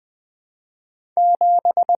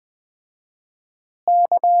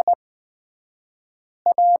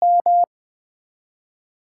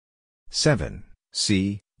7,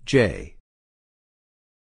 C, J.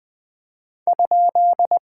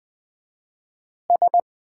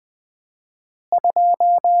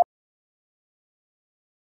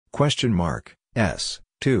 Question mark, S,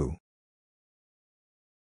 2.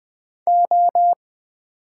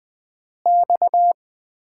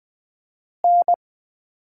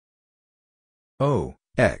 O,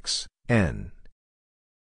 X, N.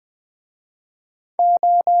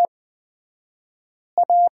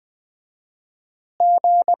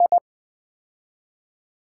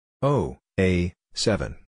 O, A,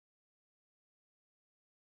 7.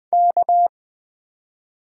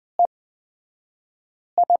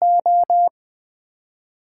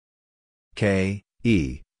 K,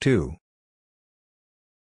 E, 2.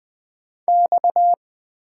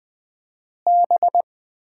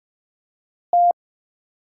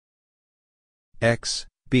 X,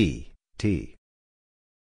 B, T.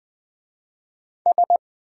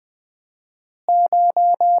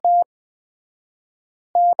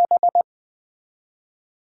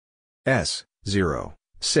 S, 0,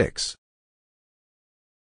 6.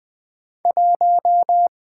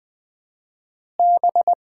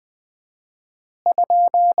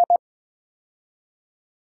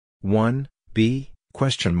 One, B,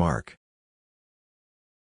 question mark.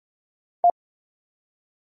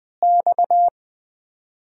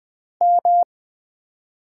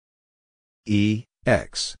 E,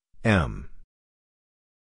 X, M.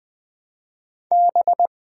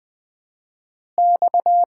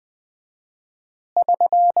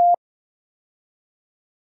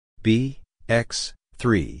 B, X,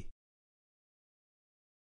 3.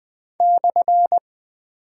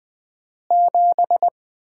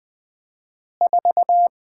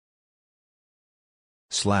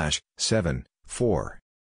 Slash, 7, 4.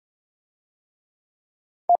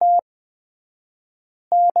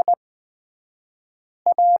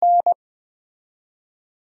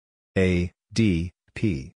 A, D,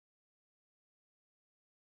 P.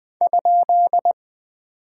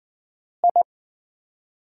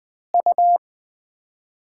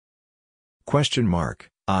 Question mark,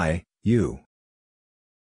 I, U.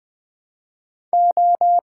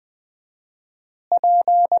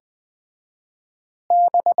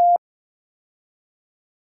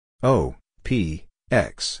 O, P,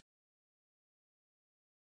 X.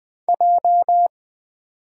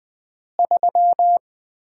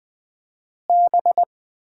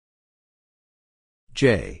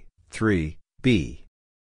 J, 3, B.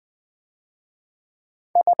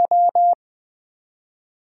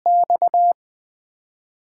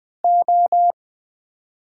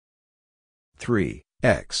 Three,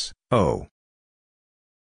 X, O.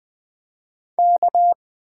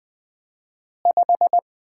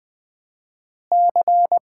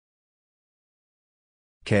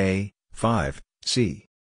 K, 5, C.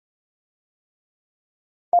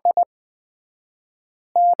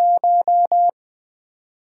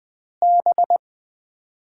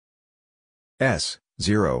 S,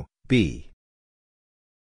 0, B.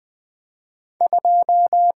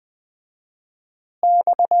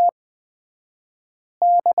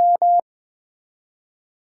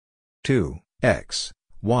 Two, X,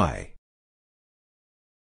 Y.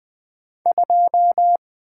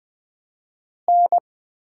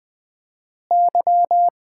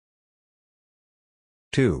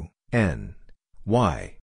 Two, N,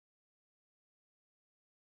 Y.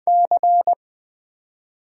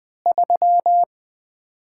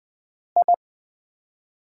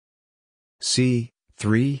 C,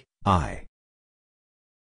 3, I.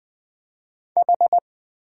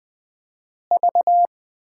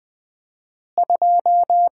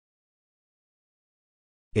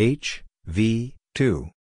 H, V, 2.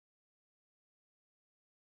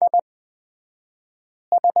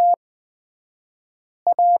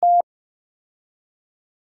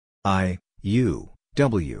 I, U,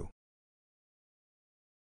 W.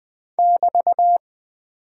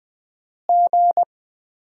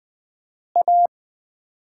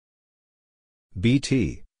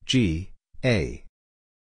 BT, G, A.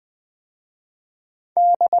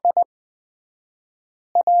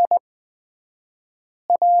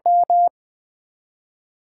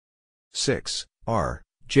 Six, R,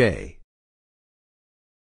 J.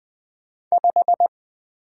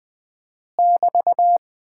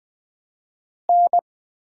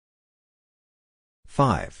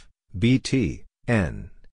 Five, BT,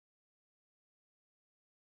 N.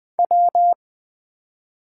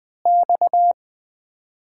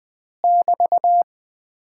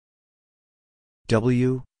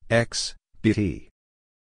 W, X, BT.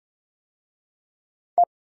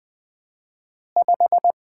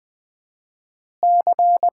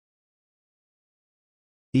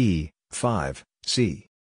 E, 5, C.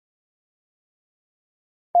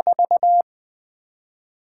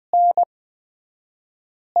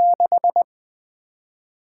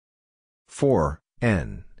 4,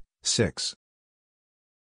 N, 6.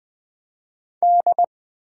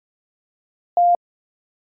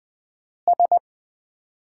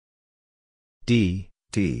 D,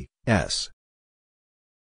 T, S.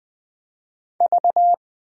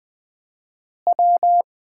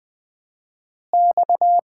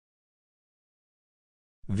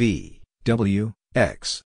 V, W,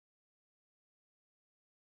 X.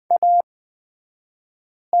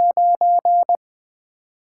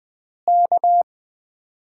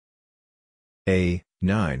 A,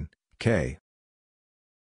 9, K.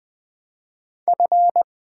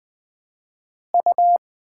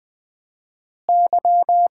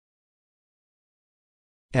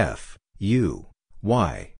 F, U,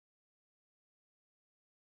 Y.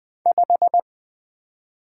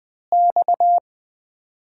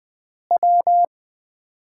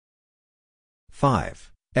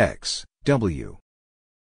 Five, X, W.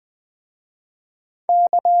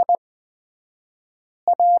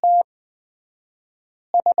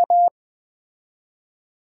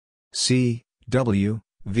 C, W,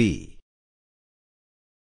 V.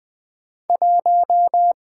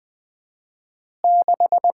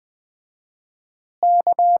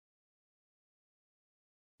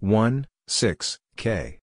 One, 6,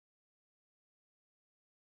 K.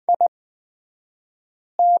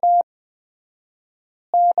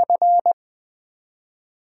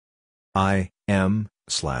 I, M,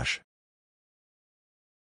 slash.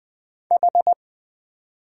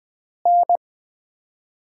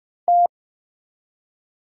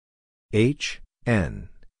 H, N,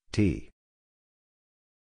 T.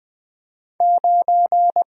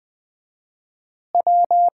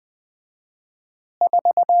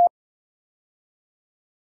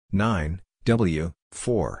 Nine, W,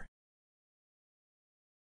 4.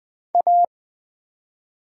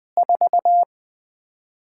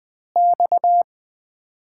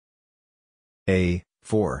 A,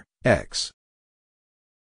 4, X.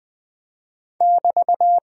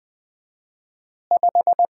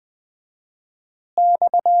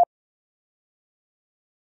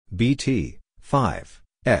 BT, 5,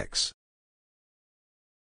 X.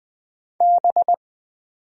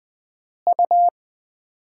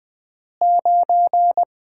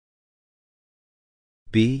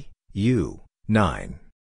 B, U, 9.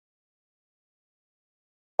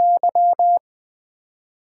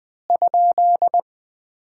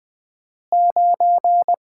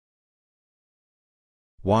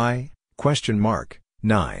 Y, question mark,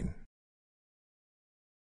 9.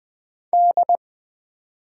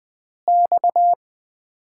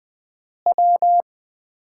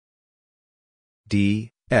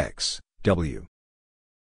 D, X, W.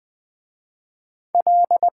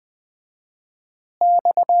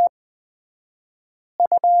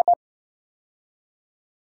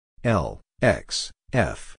 L, X,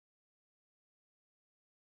 F.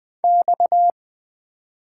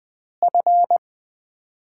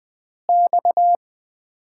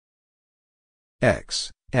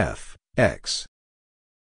 X, F, X.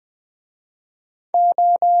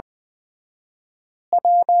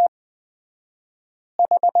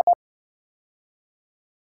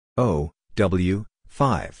 O, W,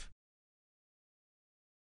 5.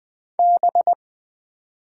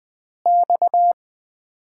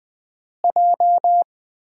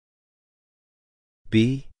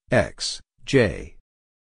 B, X, J.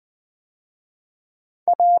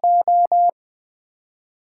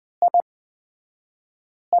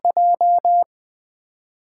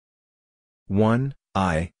 One,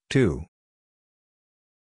 I, 2.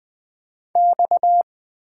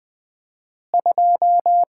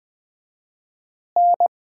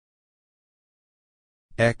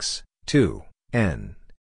 X, 2, N.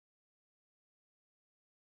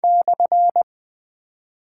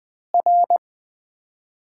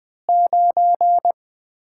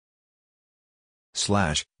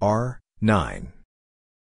 Slash, R, 9.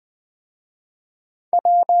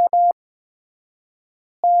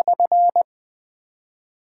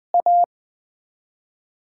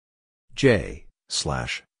 J,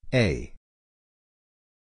 slash, A.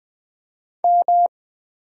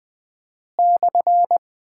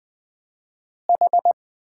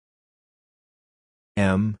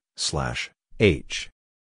 M, slash, H.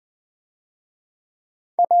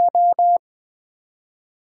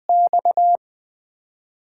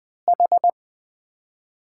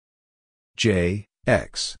 J,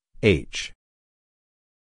 X, H.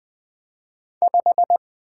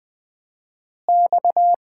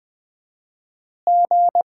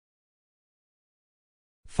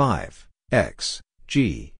 5, X,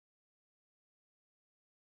 G.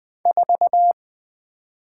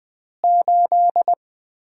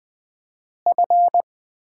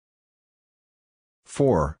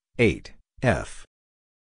 Four, 8, F.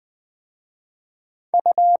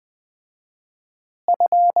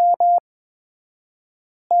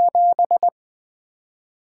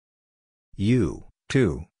 U,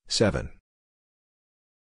 2, 7.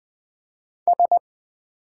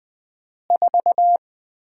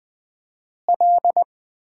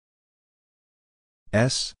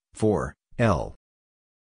 S, 4, L.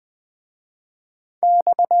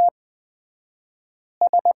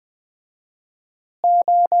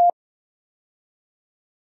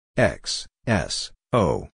 X, S,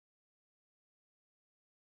 O.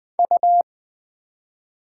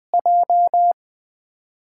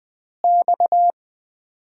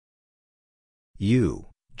 U,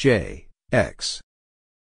 J, X.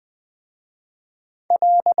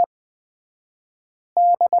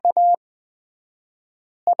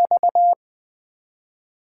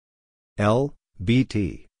 L,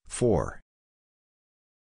 BT, 4.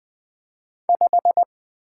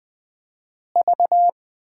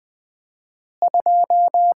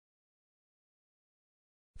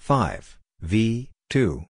 Five, V,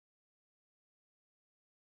 2.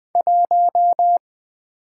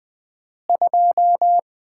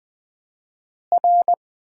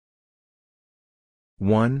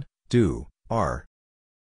 One, do, R.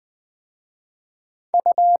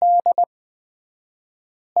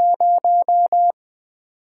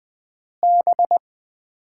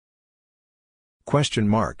 Question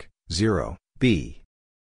mark, 0, B.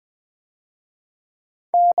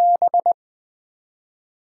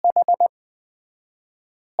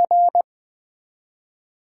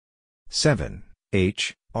 Seven,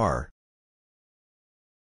 H, R.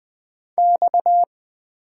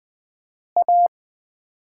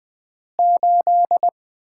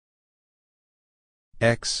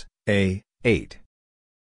 X, A, 8.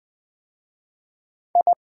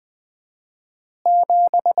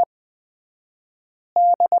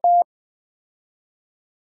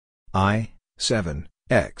 I, 7,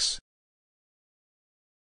 X.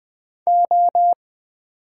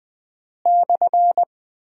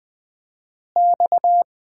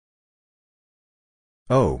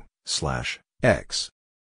 O, slash, X.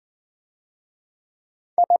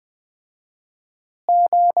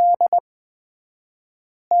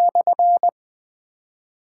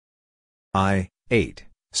 I, 8,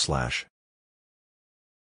 slash.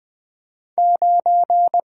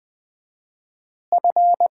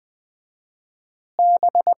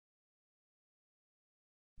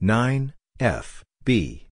 Nine, F,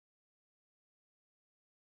 B.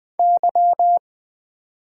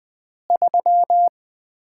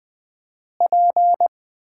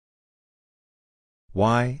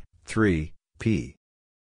 Y, 3, P.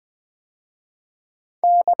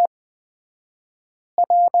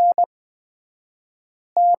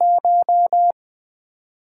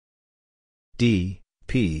 D,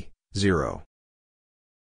 P, 0.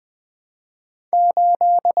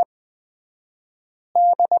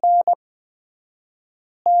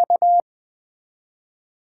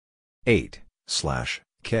 Eight, slash,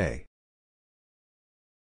 K.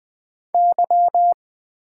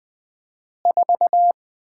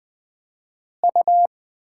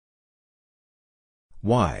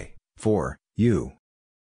 Y, 4, U.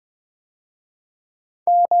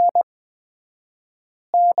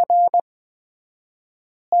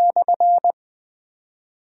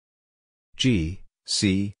 G,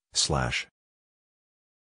 C, slash.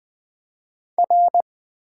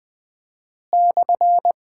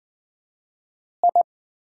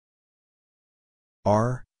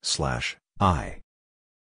 R, slash, I.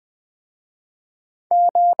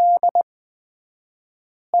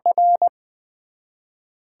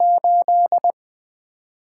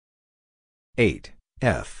 Eight,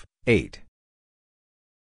 F, 8.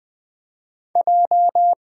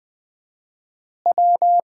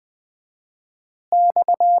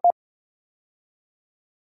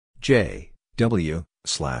 J, W,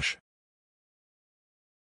 slash.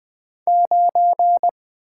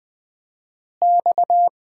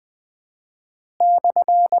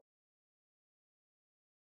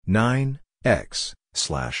 Nine, X,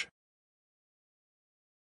 slash.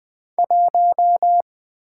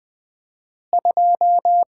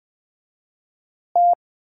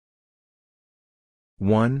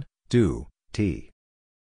 One, do, T.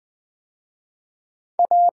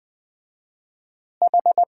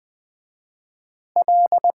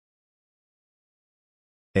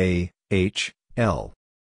 A, H, L.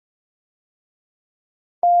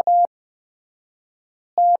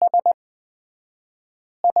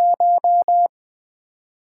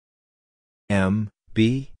 M,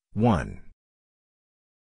 B, 1.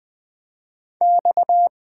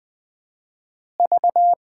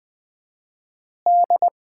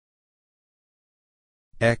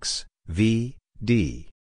 X, V, D.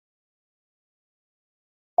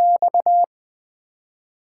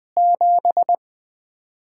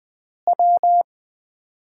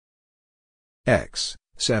 X,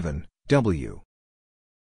 7, W.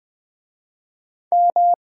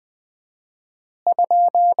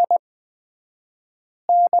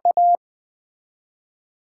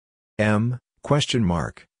 M, question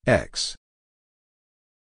mark, X.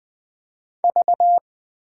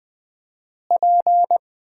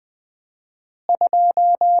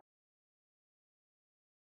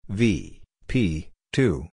 V, P,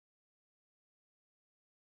 2.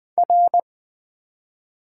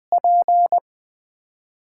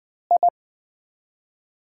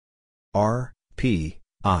 R, P,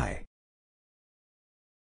 I.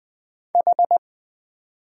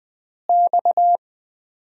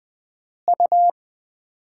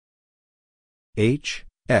 H,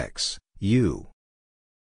 X, U.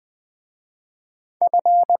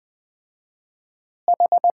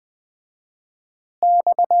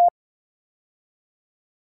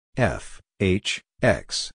 F, H,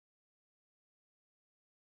 X.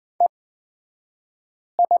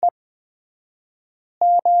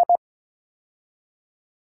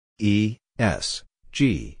 E, S,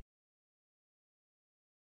 G.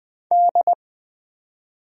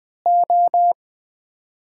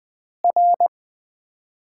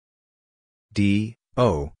 D,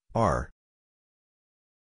 O, R.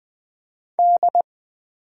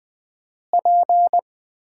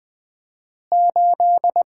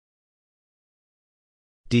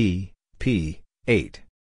 D, P, 8.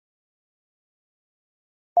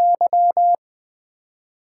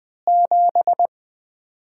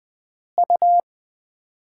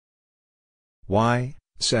 Y,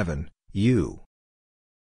 7, U.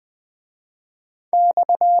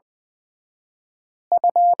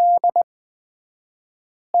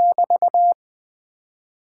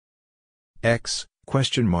 X,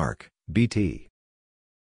 question mark, BT.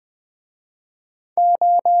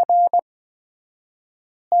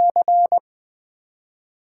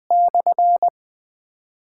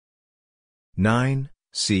 Nine,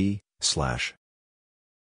 C, slash.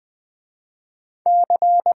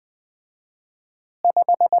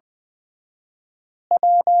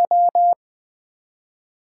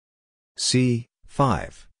 C,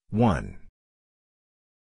 5, 1.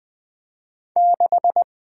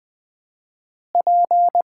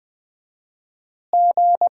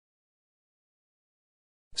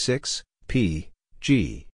 Six, P,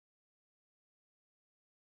 G.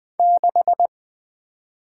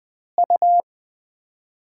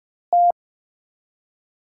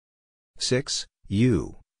 Six,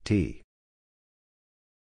 U, T.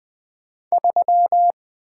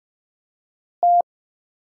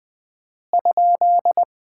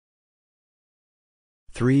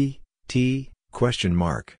 Three, T, question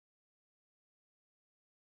mark.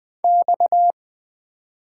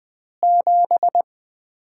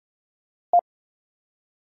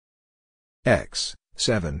 X,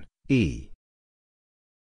 7, E.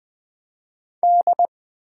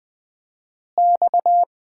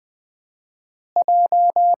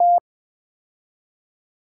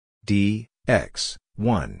 D, X,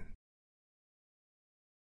 1.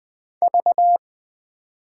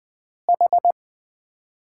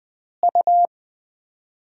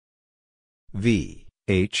 V,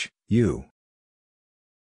 H, U.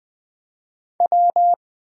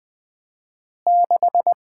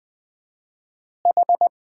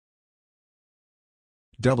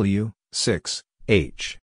 W, 6,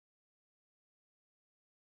 H.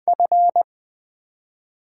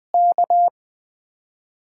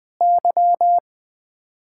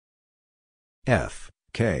 F,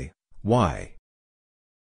 K, Y.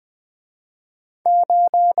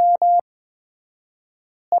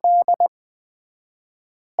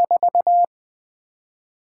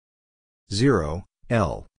 Zero,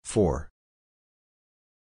 L, 4.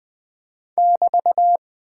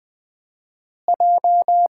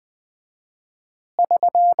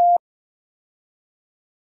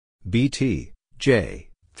 BT, J,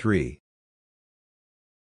 3.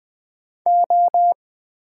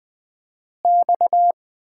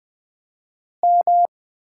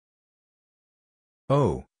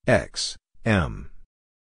 O, X, M.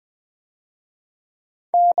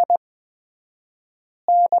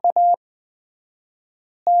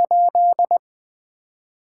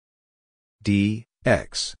 D,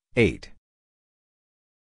 X, 8.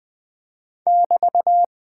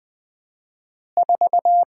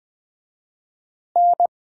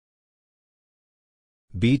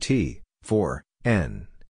 BT, 4, N.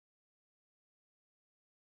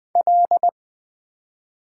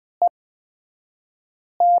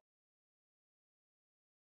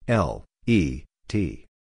 L, E, T.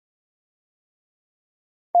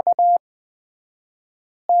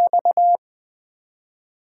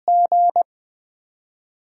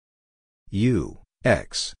 U,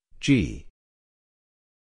 X, G.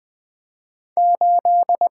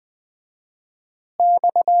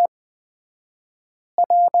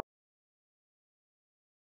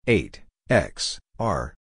 Eight, X,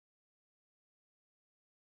 R.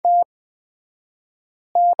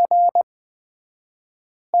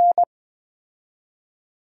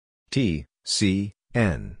 T, C,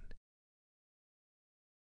 N.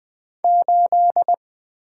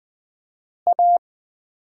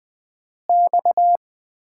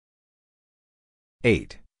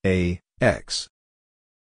 Eight, A, X.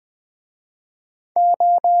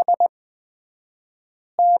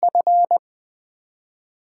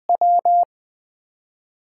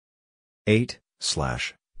 Eight,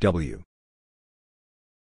 slash, W.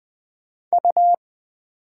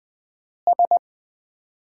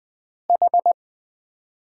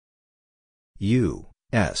 U,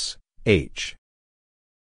 S, H.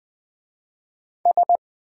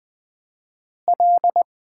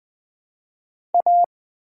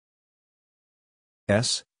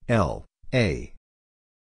 S, L, A.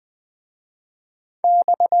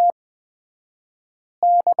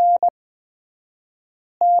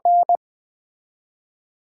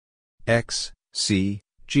 X, C,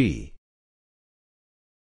 G.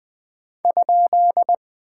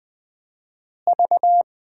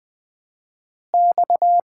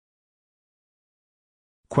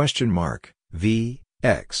 Question mark, V,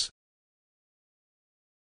 X.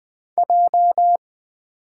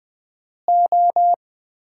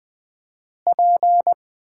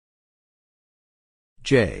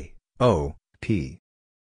 J, O, P.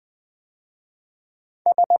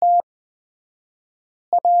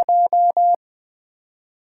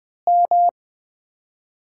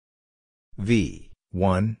 V,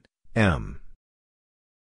 1, M.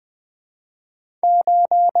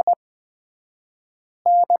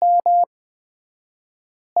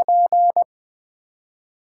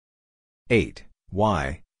 Eight,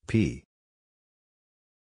 Y, P.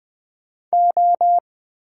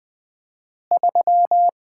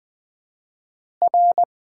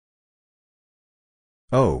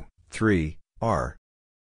 O, 3, R.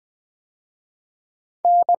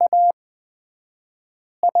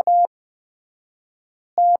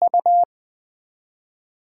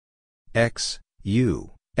 X,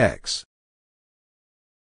 U, X.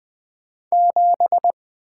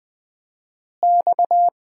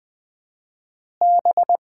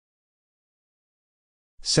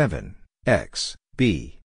 Seven, X,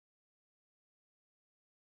 B.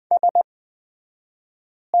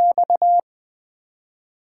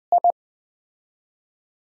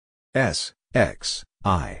 S, X,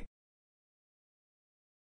 I.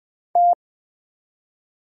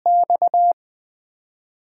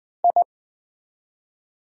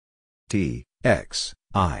 T, X,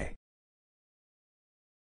 I.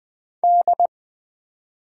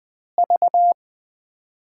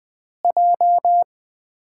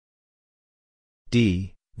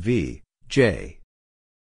 D, V, J.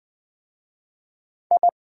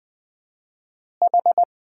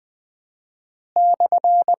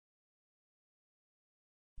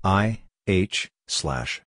 I, H,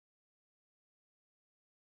 slash.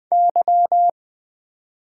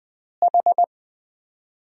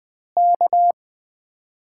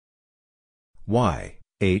 Y,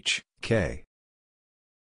 H, K.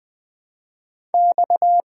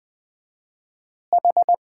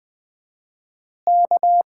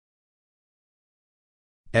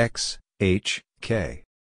 X, H, K.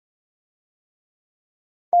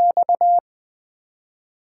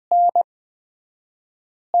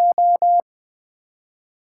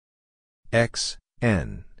 X,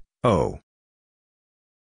 N, O.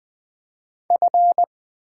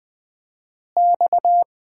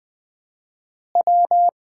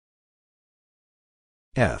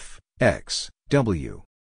 F, X, W.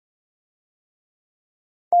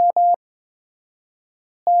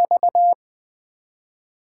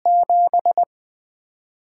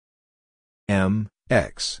 M,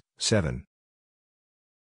 X, 7.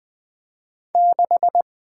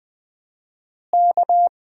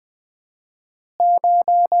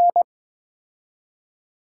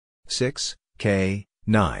 Six, K,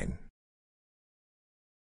 9.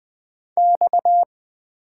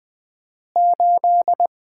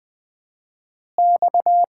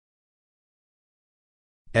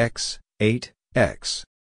 X, 8, X.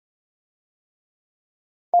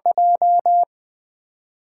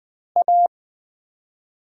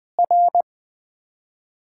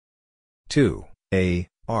 2, A,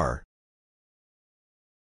 R.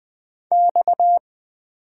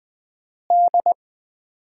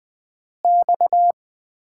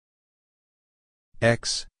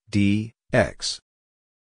 X, D, X.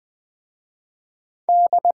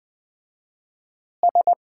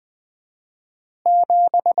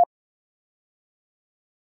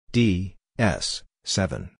 D, S,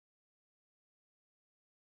 7.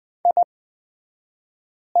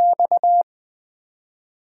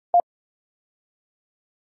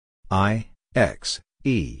 I, X,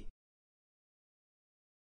 E.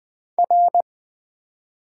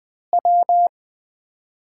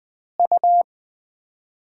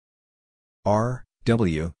 R,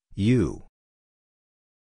 W, U.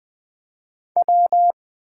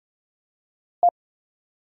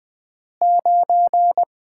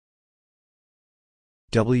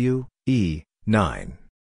 W, E, 9.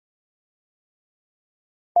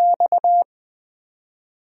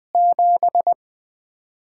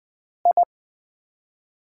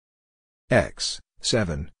 X,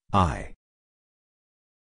 7, I.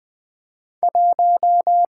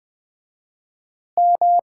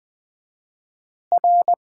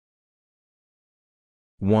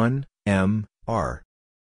 One M R.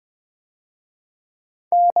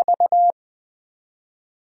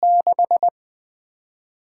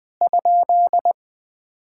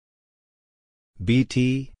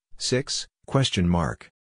 BT 6 question mark.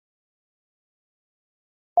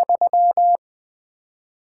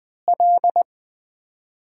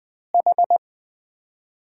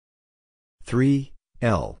 Three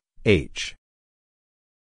L H.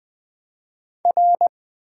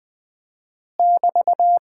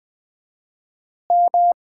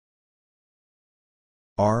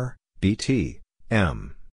 R, BT,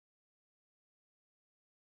 M.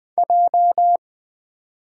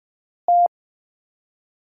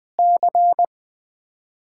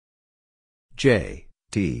 J,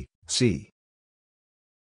 T, C.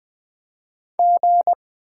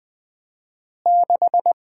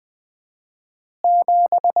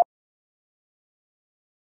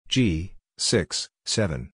 G, 6,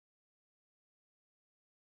 7.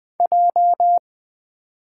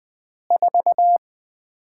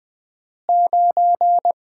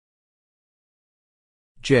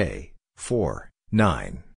 J, 4,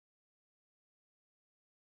 9.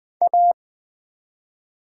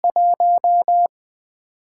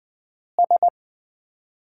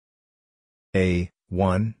 A,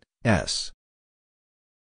 1, S.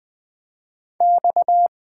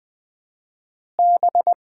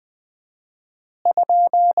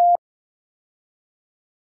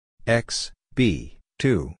 X, B,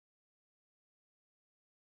 2.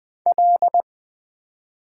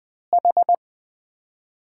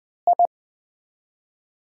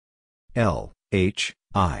 L, H,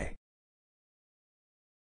 I.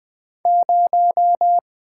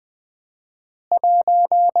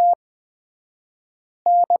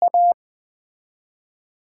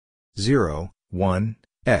 Zero, 1,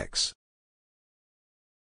 X.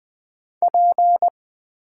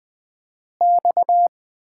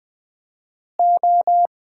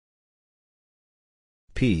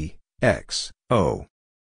 P, X, O.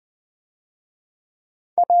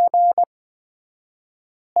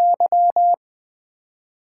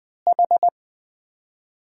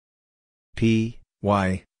 P,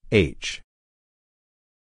 Y, H.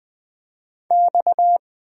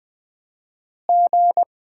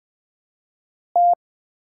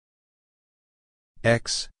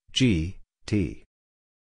 X, G, T.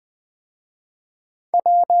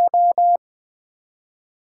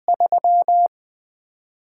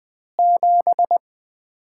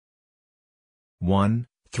 One,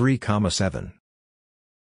 3, 7.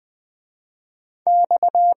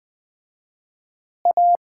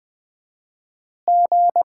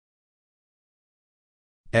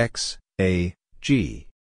 X, A, G.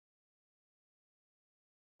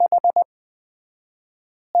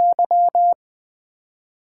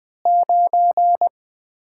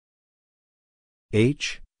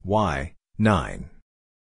 H, Y, 9.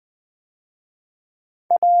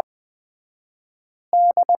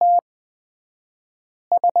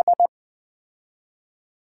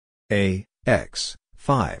 A, X,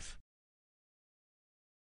 5.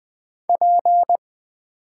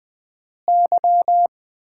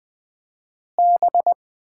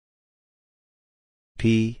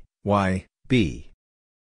 P, Y, B.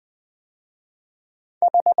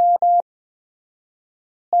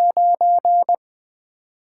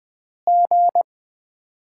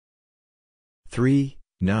 Three,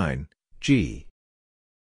 9, G.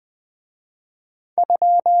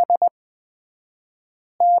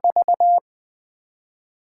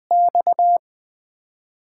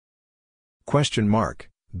 Question mark,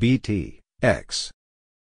 BT, X.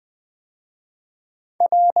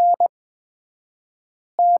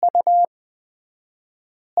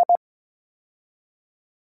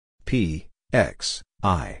 P, X,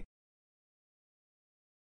 I.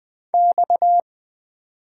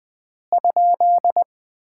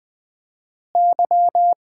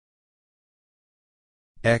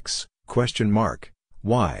 X, question mark,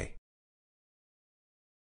 Y.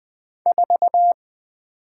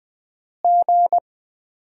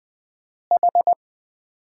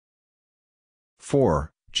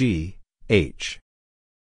 Four, G, H.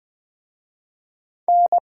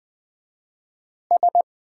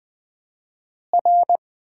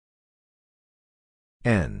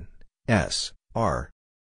 N, S, R.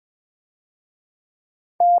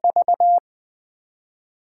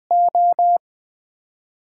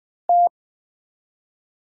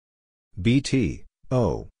 BT,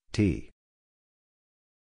 O, T.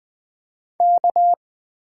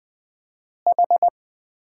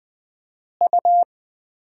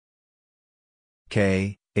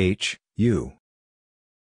 K, H, U.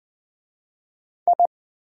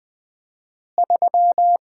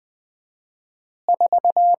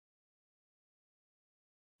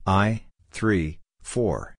 I, 3,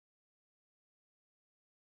 4.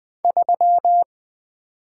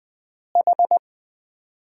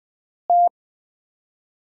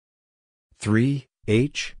 Three,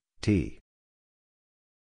 H, T.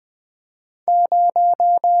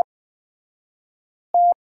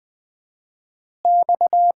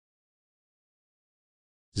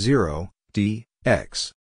 Zero, D,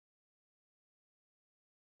 X.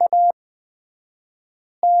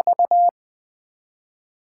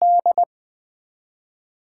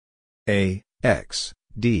 A, X,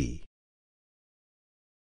 D.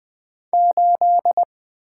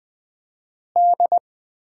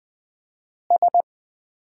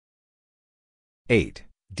 Eight,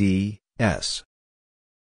 D, S.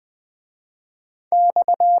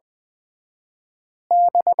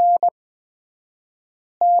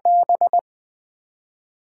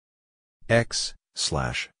 X,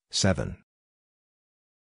 slash, 7.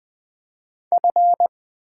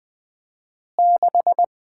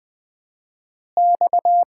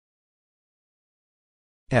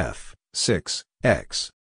 F, 6,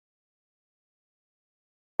 X.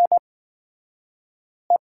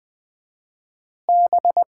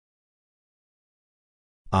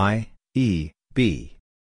 I, E, B.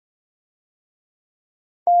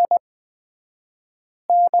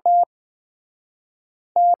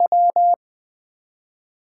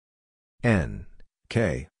 N,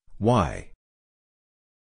 K, Y.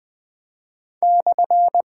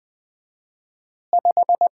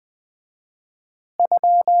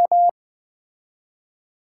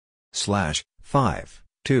 Slash, 5,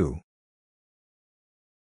 2.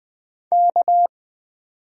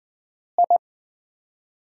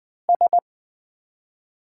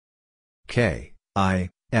 K, I,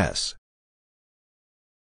 S.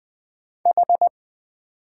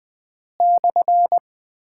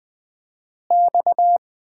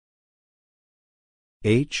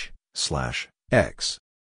 H, slash, X.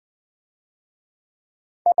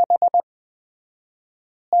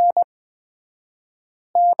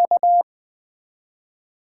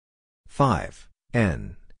 Five,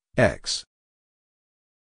 N, X.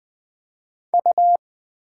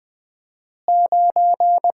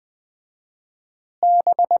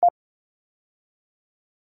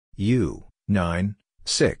 U, 9,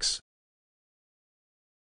 6.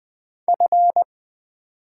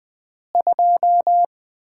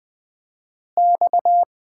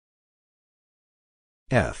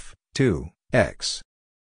 F, 2, X.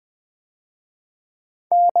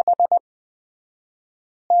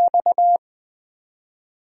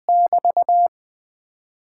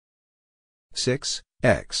 Six,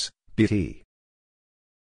 X, BT.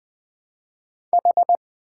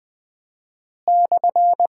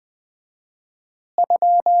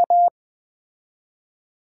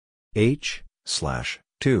 H, slash,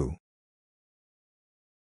 2.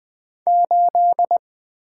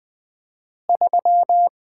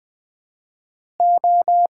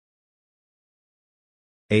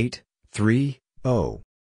 Eight, 3, O.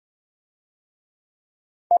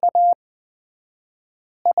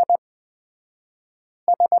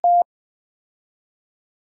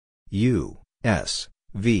 U, S,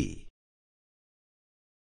 V.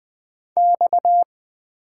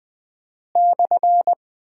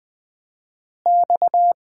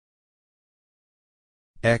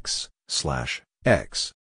 X, slash,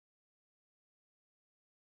 X.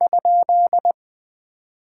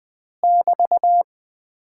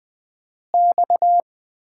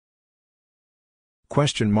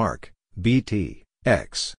 Question mark, BT,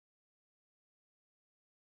 X.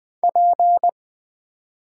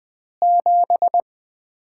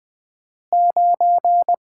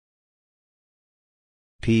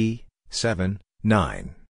 P, 7,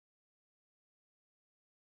 9.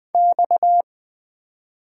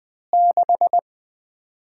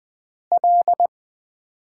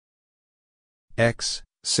 X,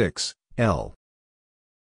 6, L.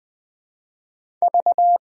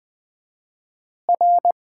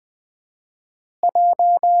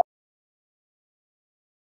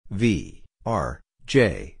 V, R,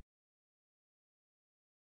 J.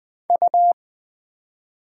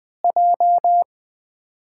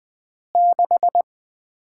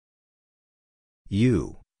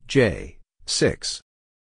 U, J, 6.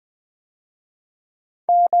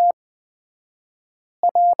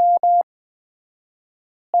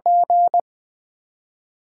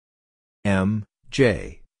 M,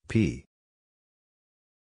 J, P.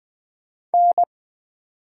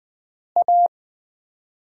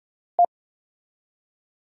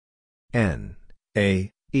 N,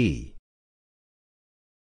 A, E.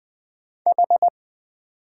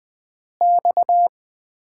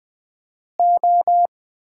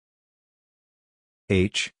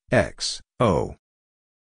 H, X, O.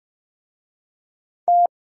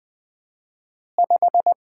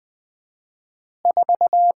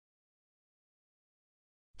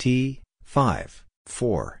 T, 5,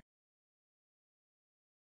 4.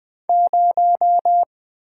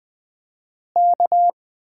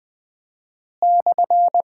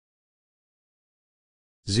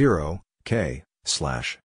 Zero, K,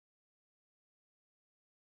 slash.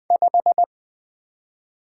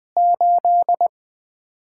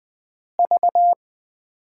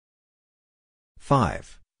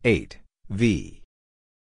 Five, 8, V.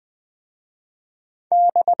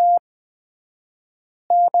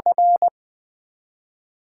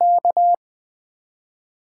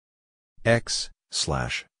 X,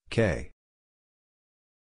 slash, K.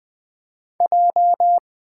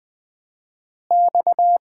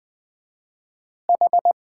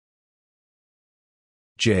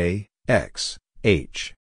 J, X,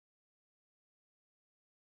 H.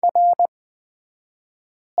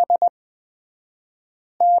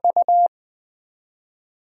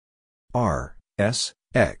 R, S,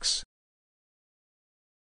 X.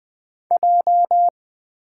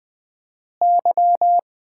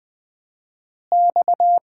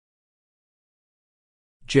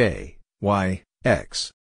 J, Y,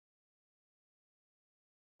 X.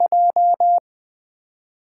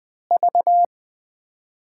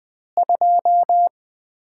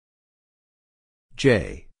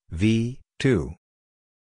 J, V, 2.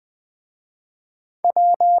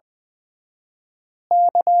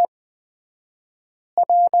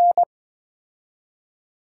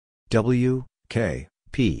 W, K,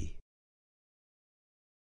 P.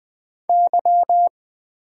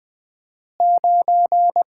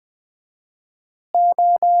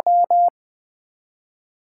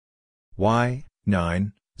 Y,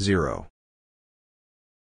 9, 0.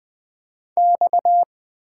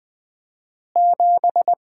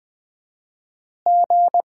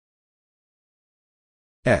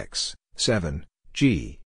 X, 7,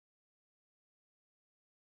 G.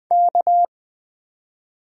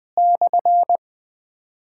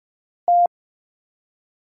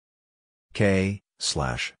 K,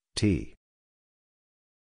 slash, T.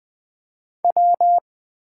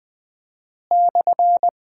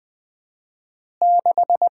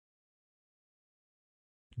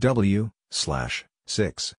 W, slash,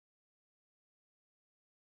 6.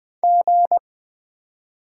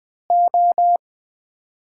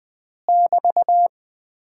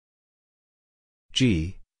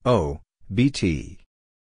 G, O, BT.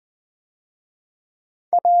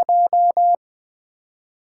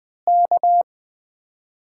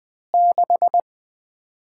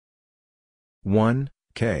 One,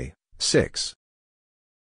 K, 6.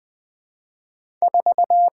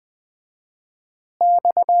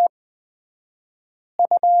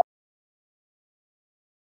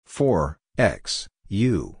 Four, X,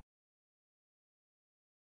 U.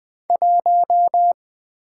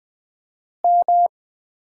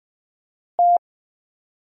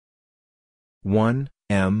 One,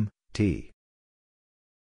 M, T.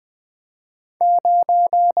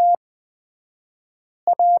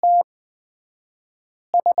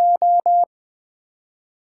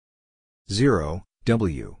 Zero,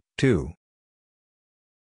 W, 2.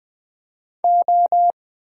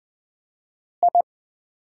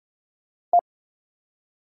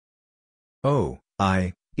 O,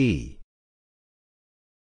 I, E.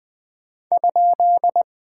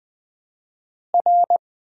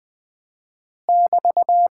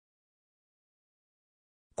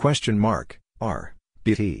 Question mark, R,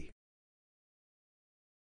 BT.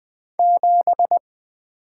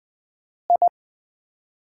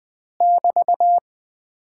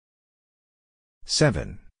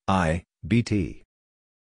 7, I, BT.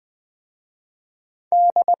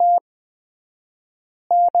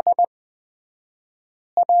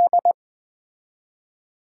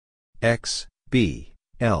 X, B,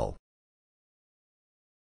 L.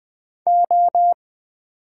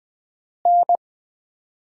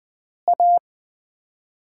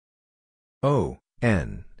 O,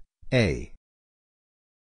 N, A.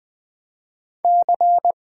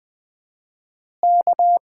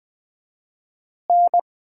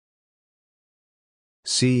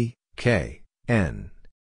 C, K, N.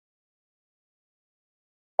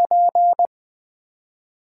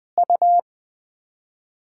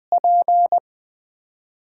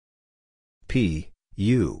 P,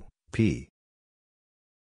 U, P.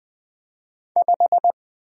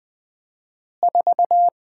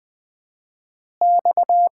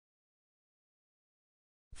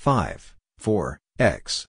 Five, 4,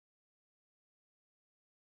 X.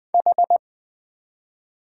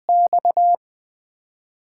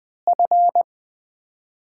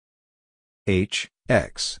 H,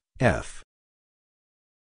 X, F.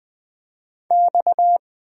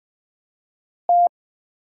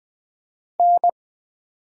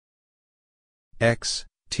 X,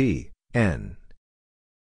 T, N.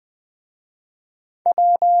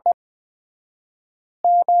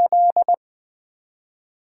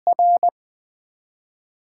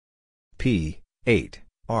 P, 8,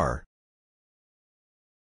 R.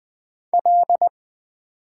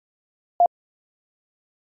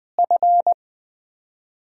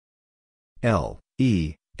 L,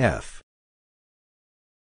 E, F.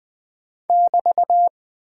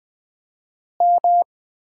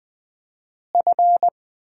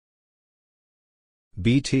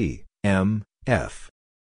 BT, M, F.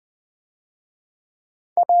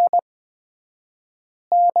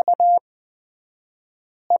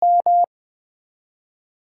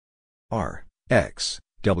 R, X,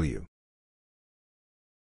 W.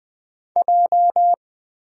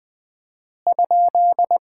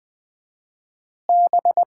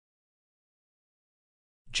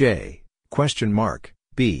 J, question mark,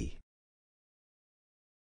 B.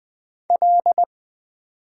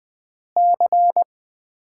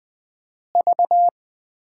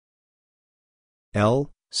 L,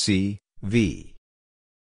 C, V.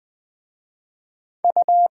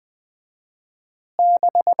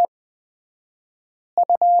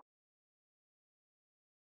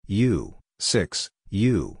 U, 6,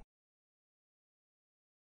 U.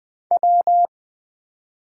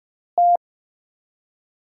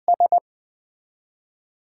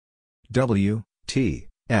 W, T,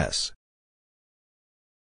 S.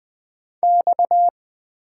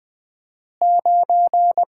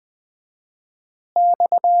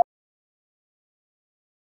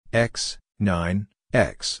 X, 9,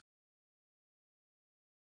 X.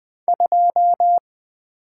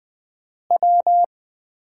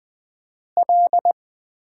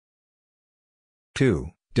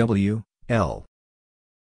 Two, W, L.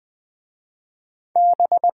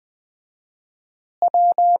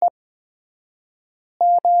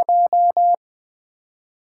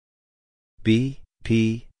 B,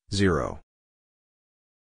 P, 0.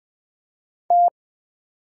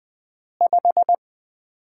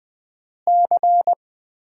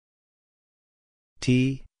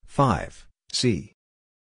 T, 5, C.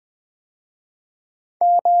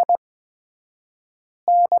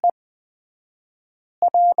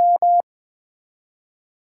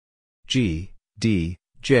 G, D,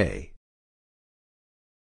 J.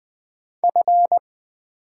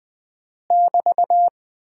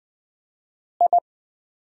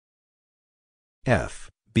 F,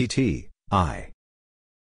 BT, I.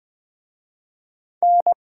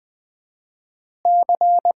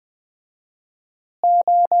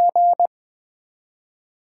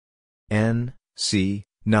 N, C,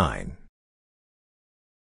 9.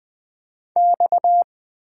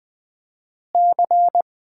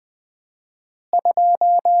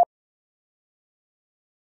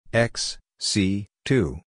 X, C,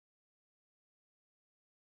 2.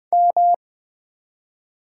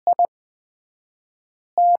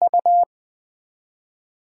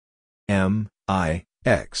 M, I,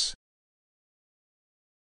 X.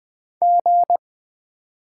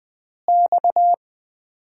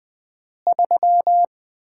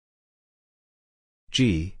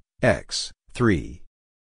 G, X, 3.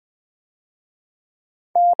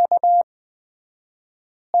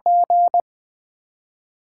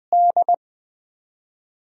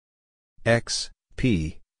 X,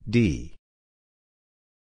 P, D.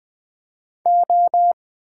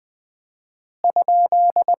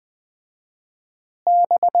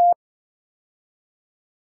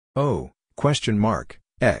 O, question mark,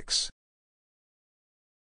 X.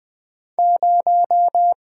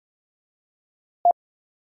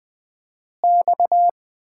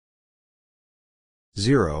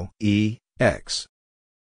 Zero, E, X.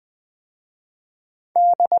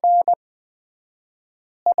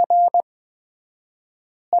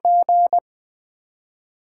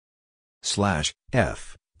 Slash,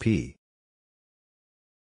 F, P.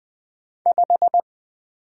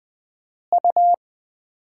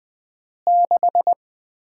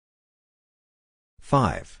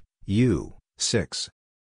 Five, U, 6.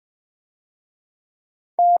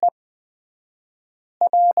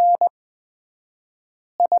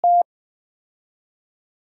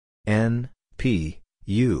 N, P,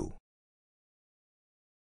 U.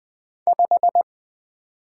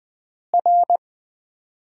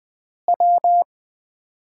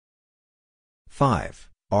 Five,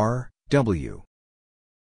 R, W.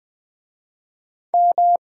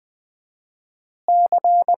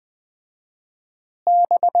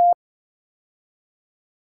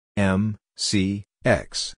 M, C,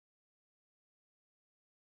 X.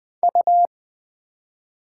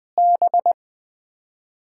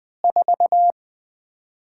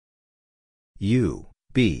 U,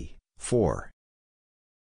 B, 4.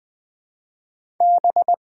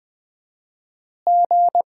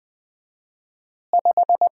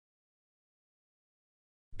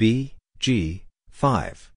 B, G,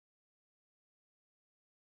 5.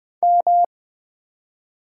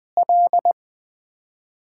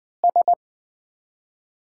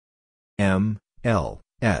 M, L,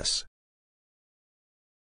 S.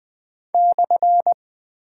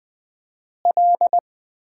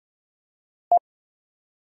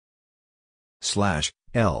 Slash,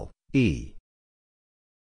 L, E.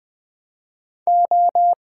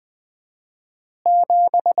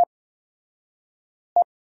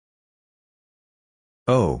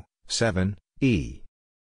 O, 7, E.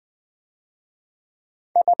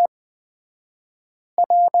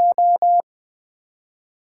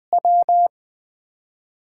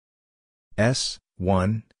 S,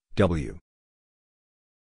 1, W.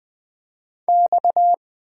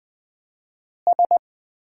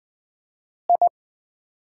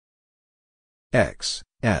 X,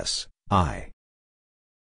 S, I.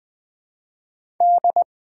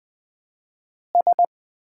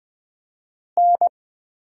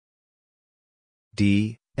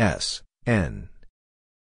 D, S, N.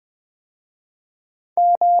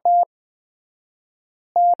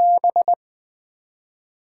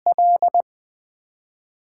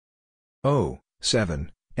 O,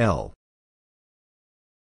 7, L.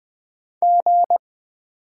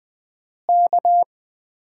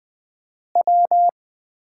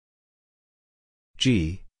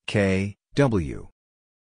 G, K, W.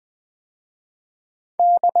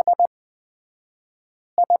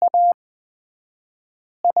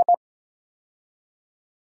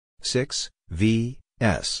 Six, V,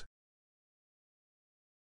 S.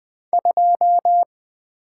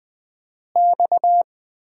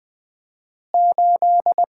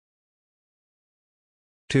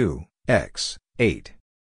 Two, X, 8.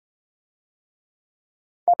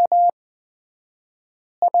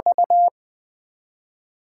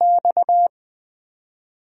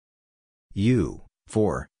 U,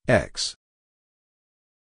 4, X.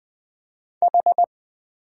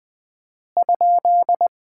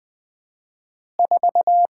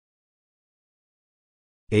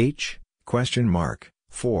 H, question mark,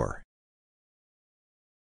 4.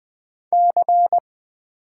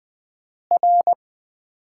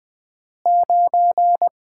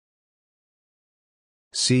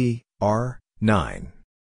 C, R, 9.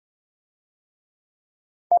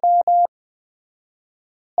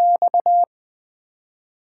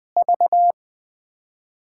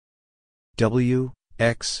 W,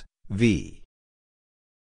 X, V.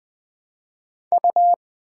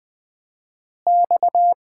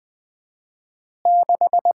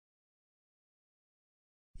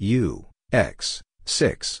 U, X,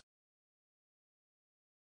 6.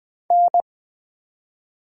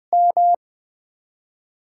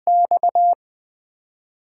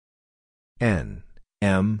 N,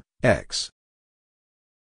 M, X.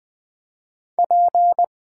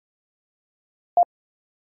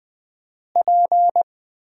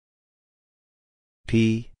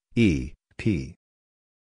 P, E, P.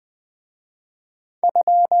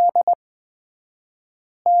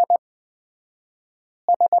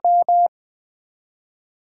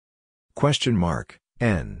 Question mark,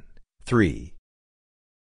 N, 3.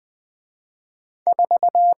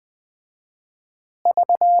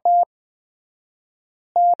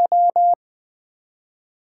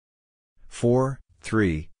 Four,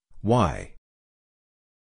 3, Y.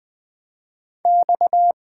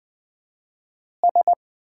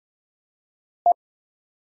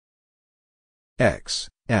 X,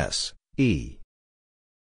 S, E.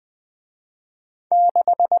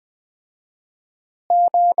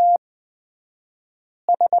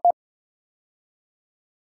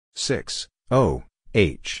 6, O,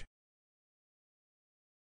 H.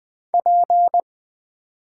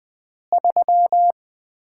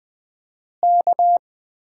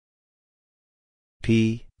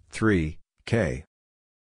 P, 3, K.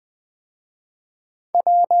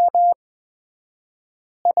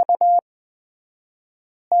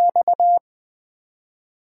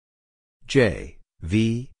 J,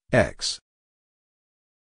 V, X.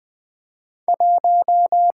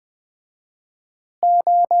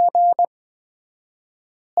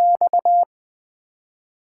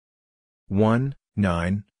 One,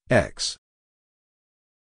 9, X.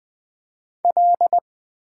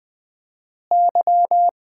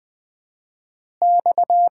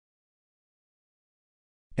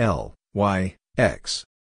 L, Y, X.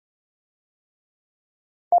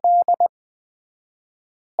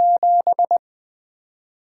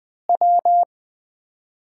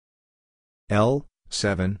 L,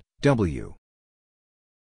 7, W.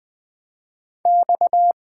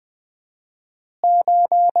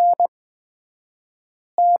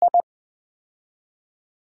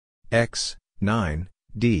 X, 9,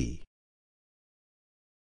 D.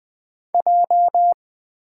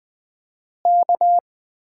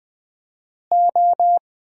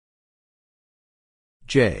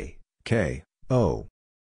 J, K, O.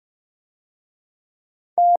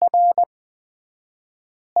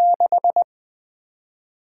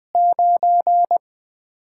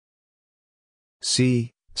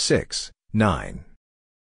 C, 6, 9.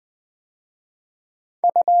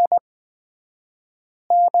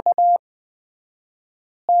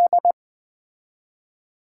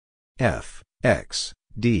 F, X,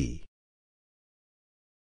 D.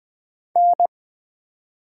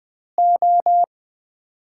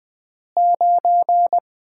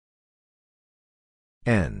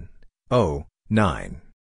 N, O, 9.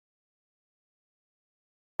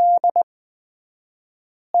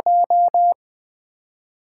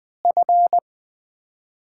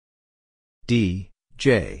 D,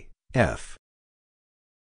 J, F.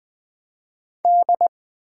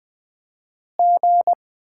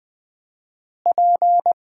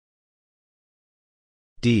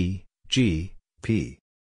 D, G, P.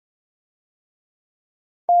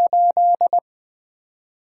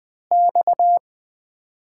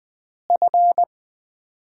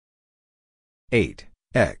 Eight,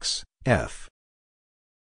 X, F.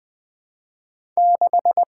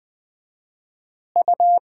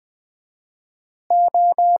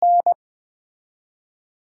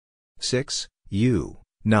 Six, U,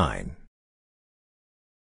 9.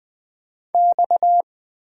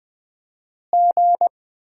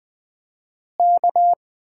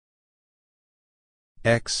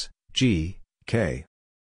 X, G, K.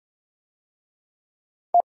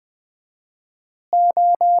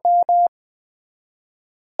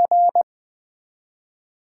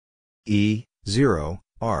 E, 0,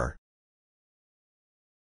 R.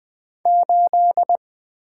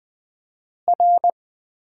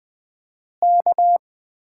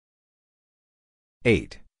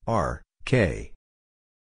 Eight, R, K.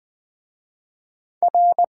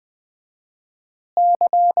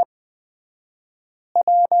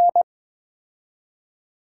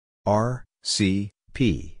 R, C,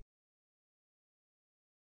 P.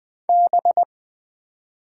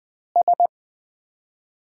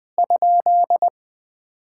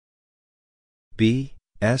 B,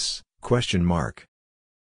 S, question mark.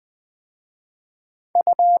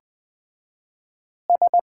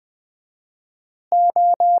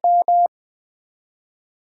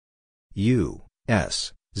 U,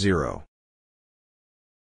 S, 0.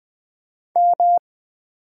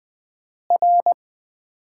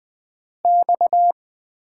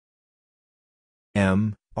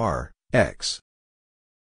 M, R, X.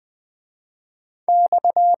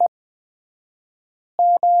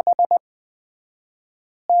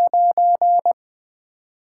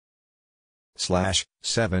 Slash,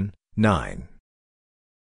 7, 9.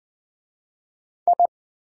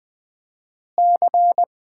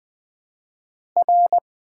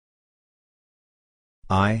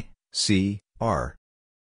 I, C, R.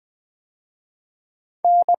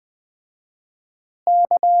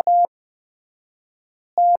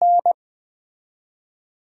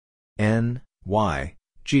 N, Y,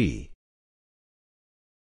 G.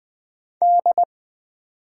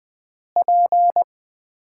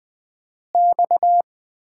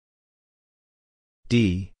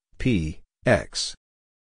 D, P, X.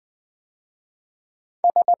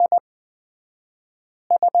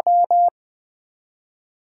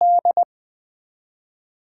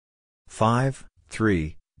 5,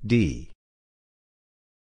 3, D.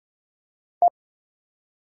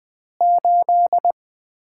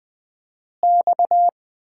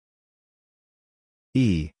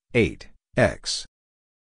 E, 8, X.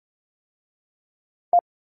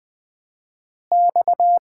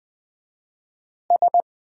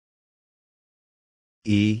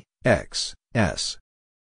 E, X, S.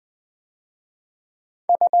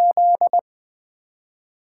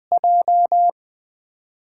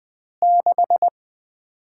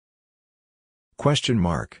 Question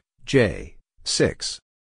mark, J, 6.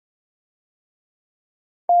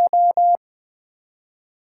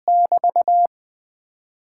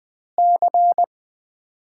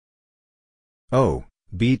 O,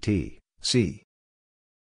 BT, C.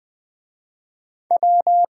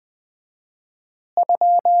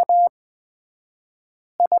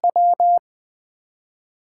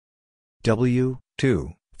 W,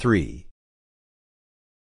 2, 3.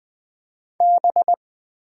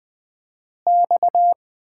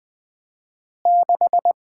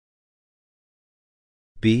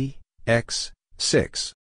 B, X,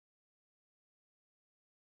 6.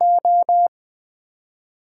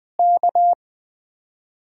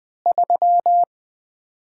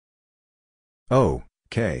 O,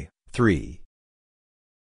 K, 3.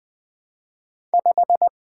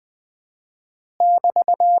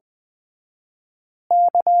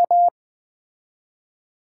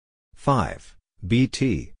 Five,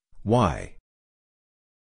 BT, Y.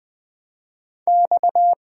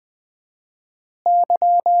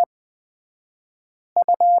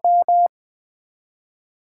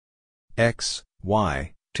 X,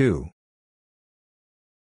 Y, 2.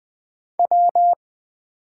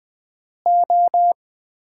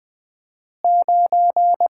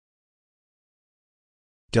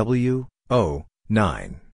 W, O,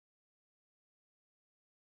 9.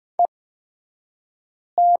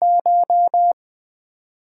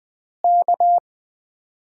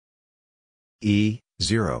 E,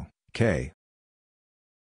 0, K.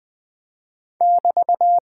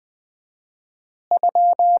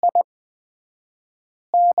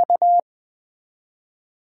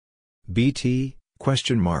 BT,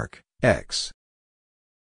 question mark, X.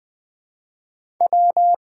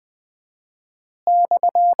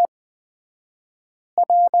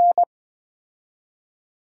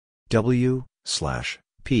 W, slash,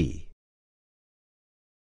 P.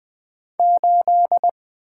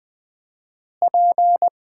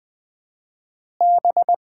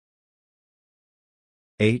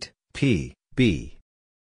 Eight, P, B.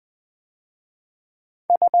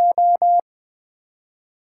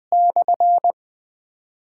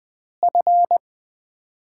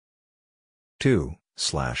 Two,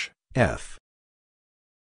 slash, F.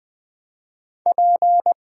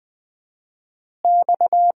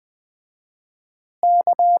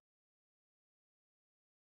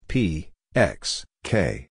 P, X,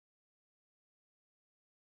 K.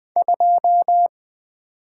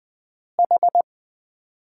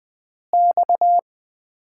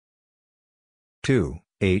 Two,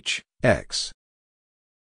 H, X.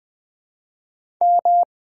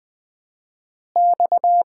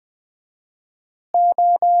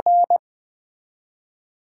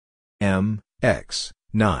 M, X,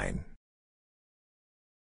 9.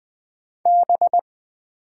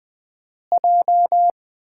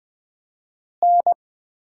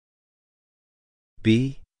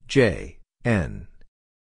 B, J, N.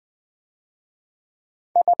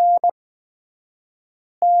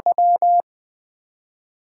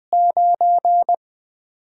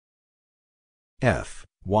 F,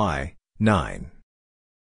 Y, 9.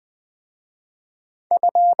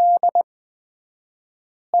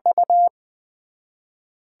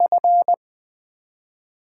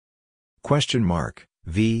 Question mark,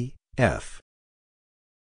 V, F.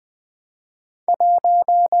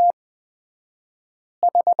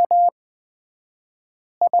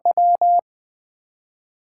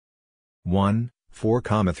 One, 4,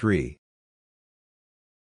 3.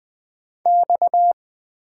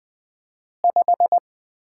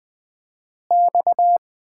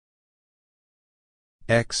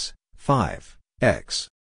 X, 5, X.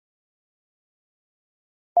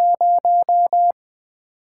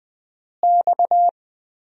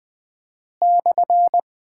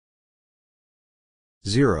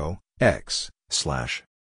 Zero, X, slash.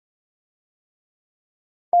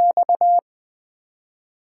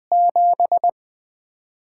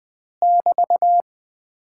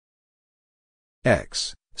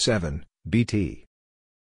 X, 7, BT.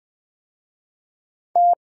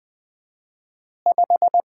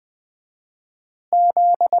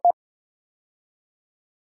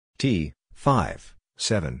 T, 5,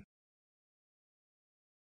 7.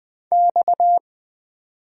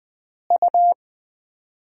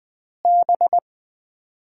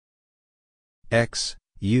 X,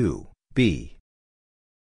 U, B.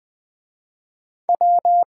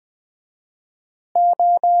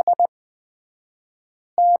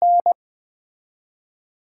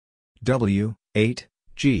 W, 8,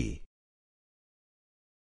 G.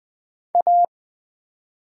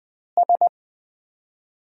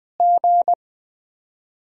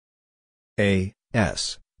 A,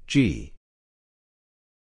 S, G.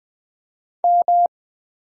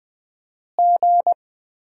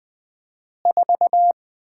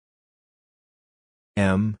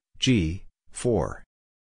 M, G, 4.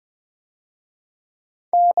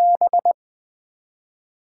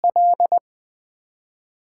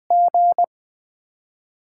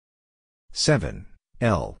 Seven,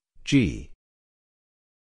 L, G.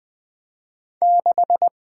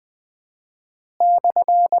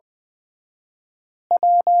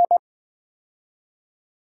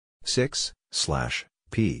 Six, slash,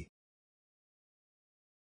 P.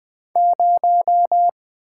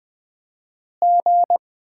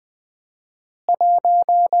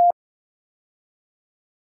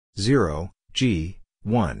 Zero, G,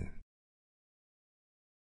 1.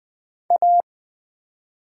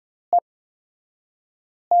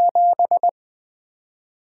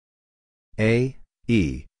 A,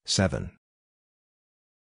 E, 7.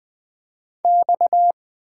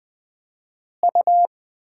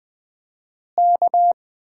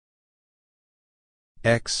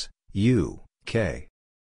 X, U, K.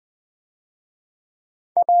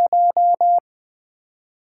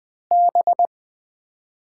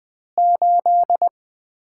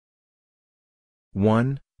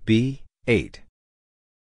 One, B, 8.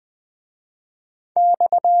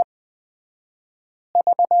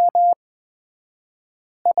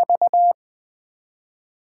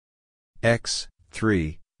 X,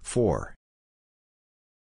 3, 4.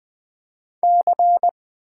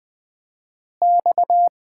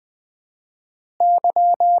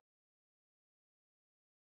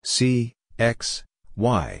 C, X,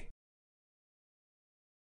 Y.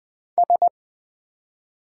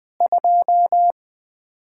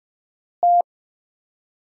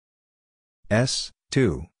 S,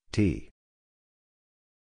 2, T.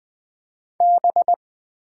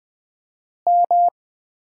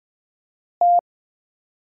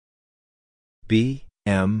 B,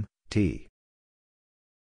 M, T.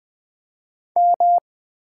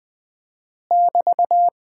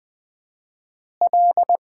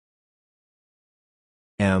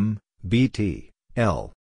 M, B, T,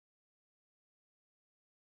 L.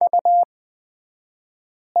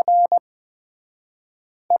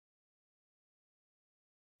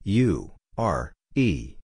 U, R,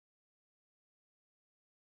 E.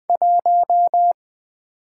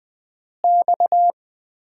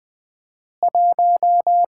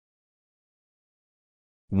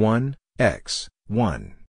 One, X,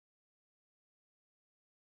 1.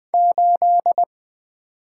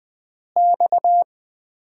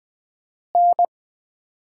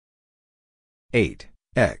 Eight,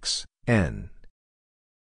 X, N.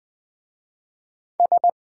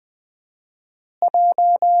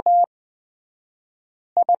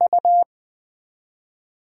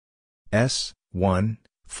 S, 1,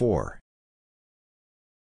 4.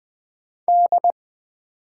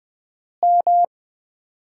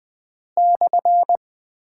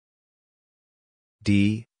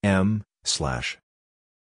 D, M, slash.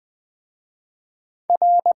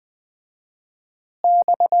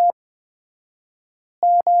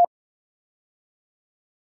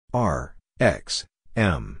 R, X,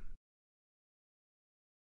 M.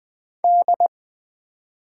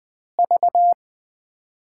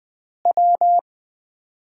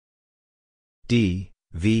 D,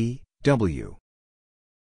 V, W.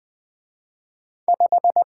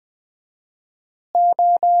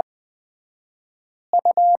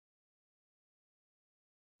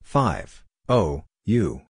 Five, O,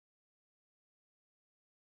 U.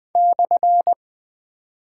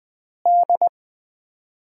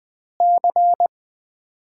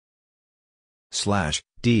 Slash,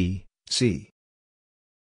 D, C.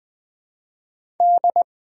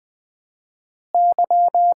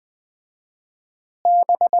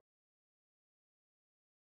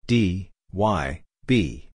 D, Y,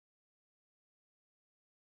 B.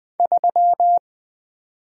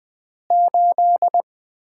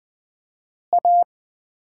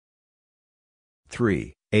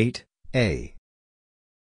 Three, 8, A.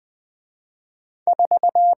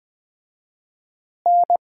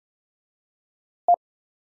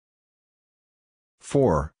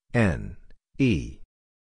 Four, N, E.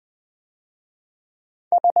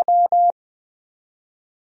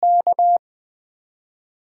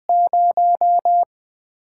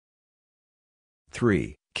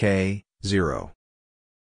 Three, K, 0.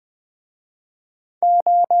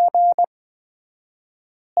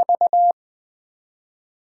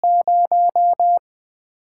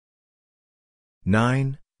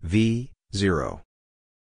 9, V, 0.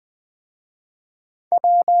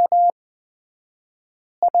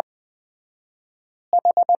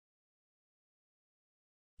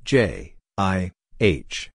 'J, I,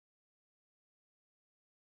 H.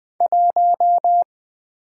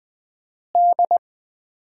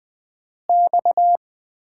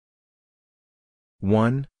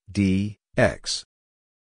 1, D, X.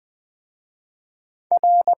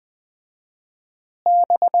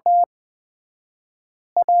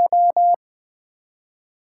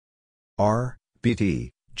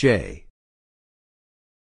 J.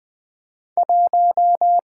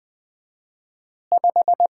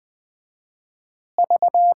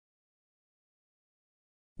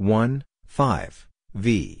 1, 5,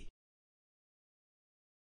 V.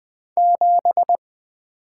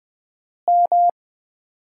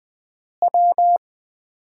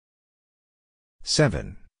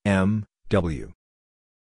 7, M, W.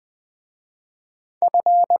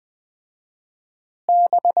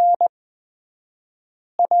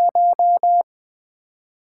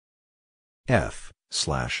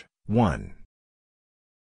 1.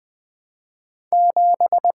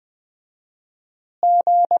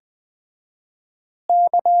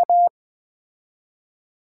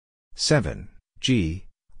 7, G,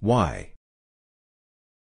 Y.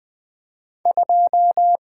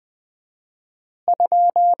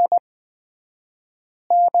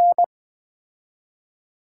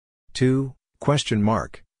 2, question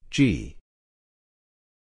mark, G.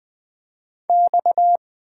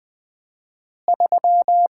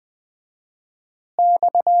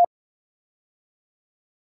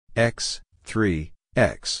 3,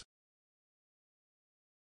 X.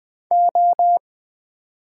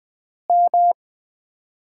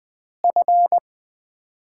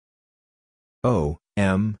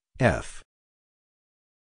 M, F.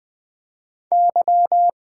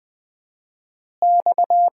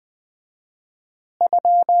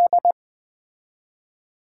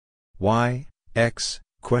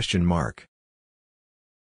 question mark.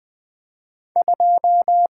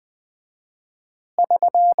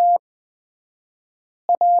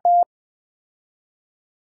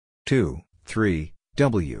 2, 3,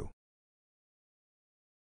 W.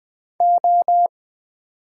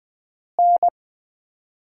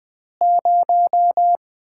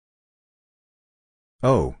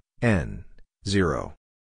 0, 0.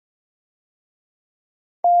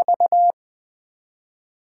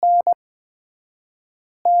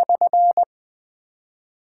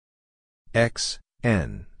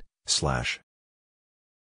 /.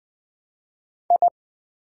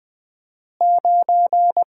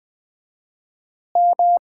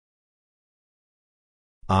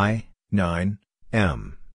 I, 9,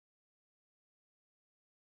 M.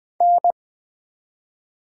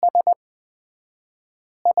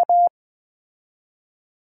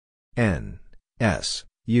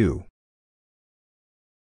 U.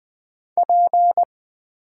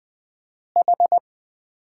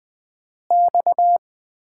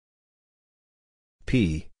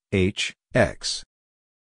 X.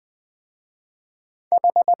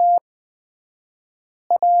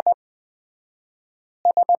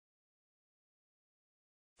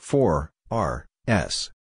 4, R, S.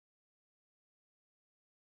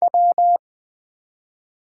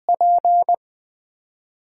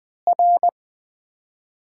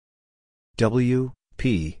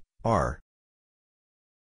 R.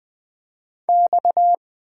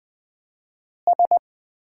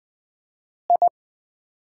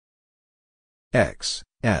 X,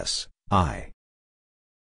 S, I.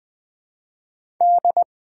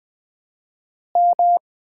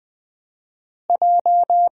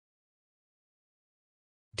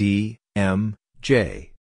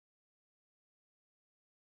 J.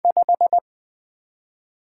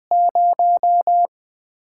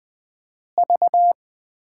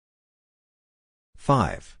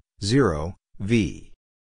 5, 0, V.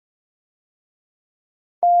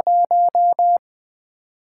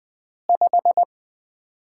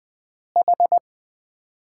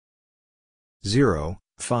 0,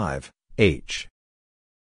 5, H.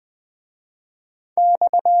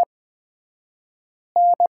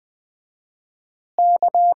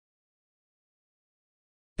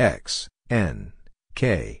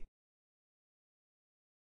 K.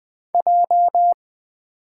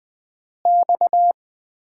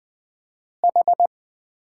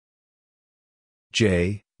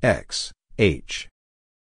 X, H.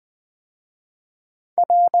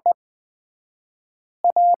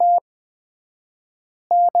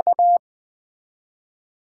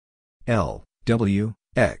 L, W,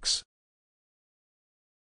 X.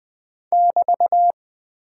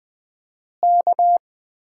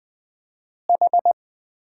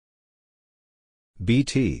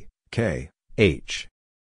 BT, K, H.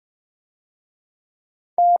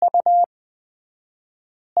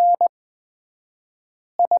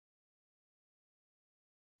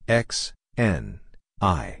 X, N,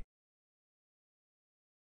 I.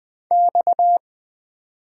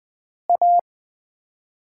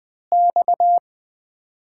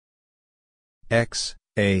 X,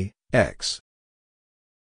 A, X.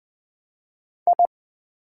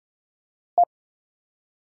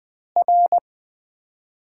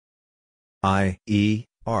 I, E,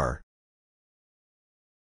 R.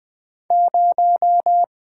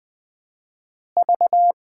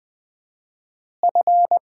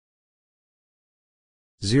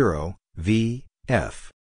 Zero, V,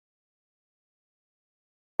 F.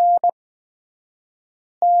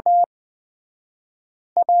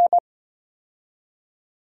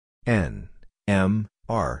 N, M,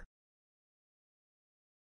 R.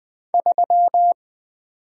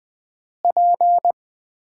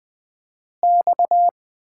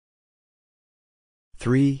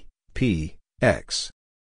 Three, P, X.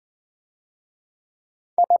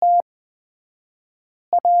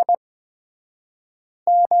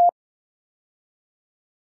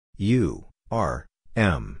 U, R,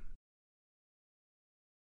 M.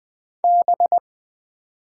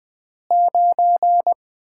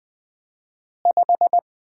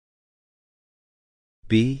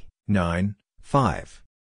 B, 9, 5.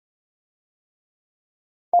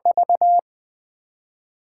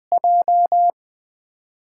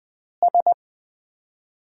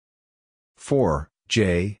 Four,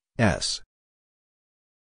 J, S.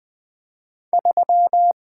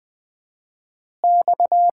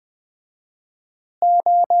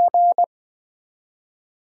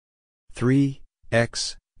 Three,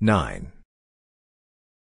 X, 9.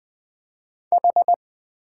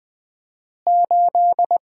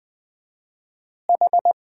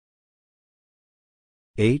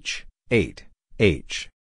 H, 8, H.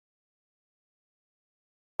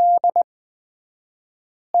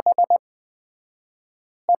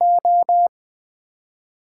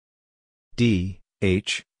 D,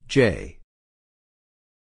 H, J.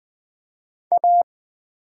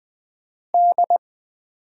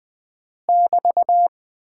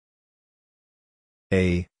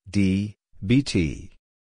 A, D, BT.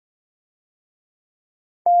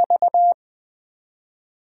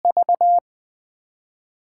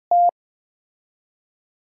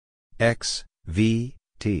 X, V,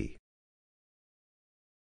 T.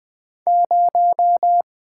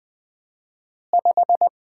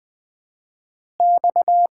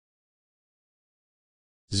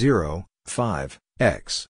 Zero, 5,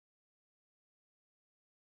 X.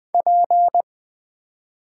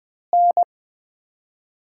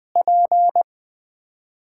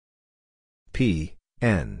 P,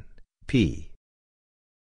 N, P.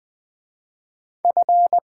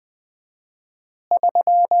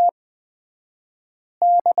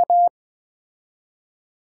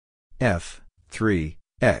 F, 3,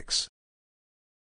 X.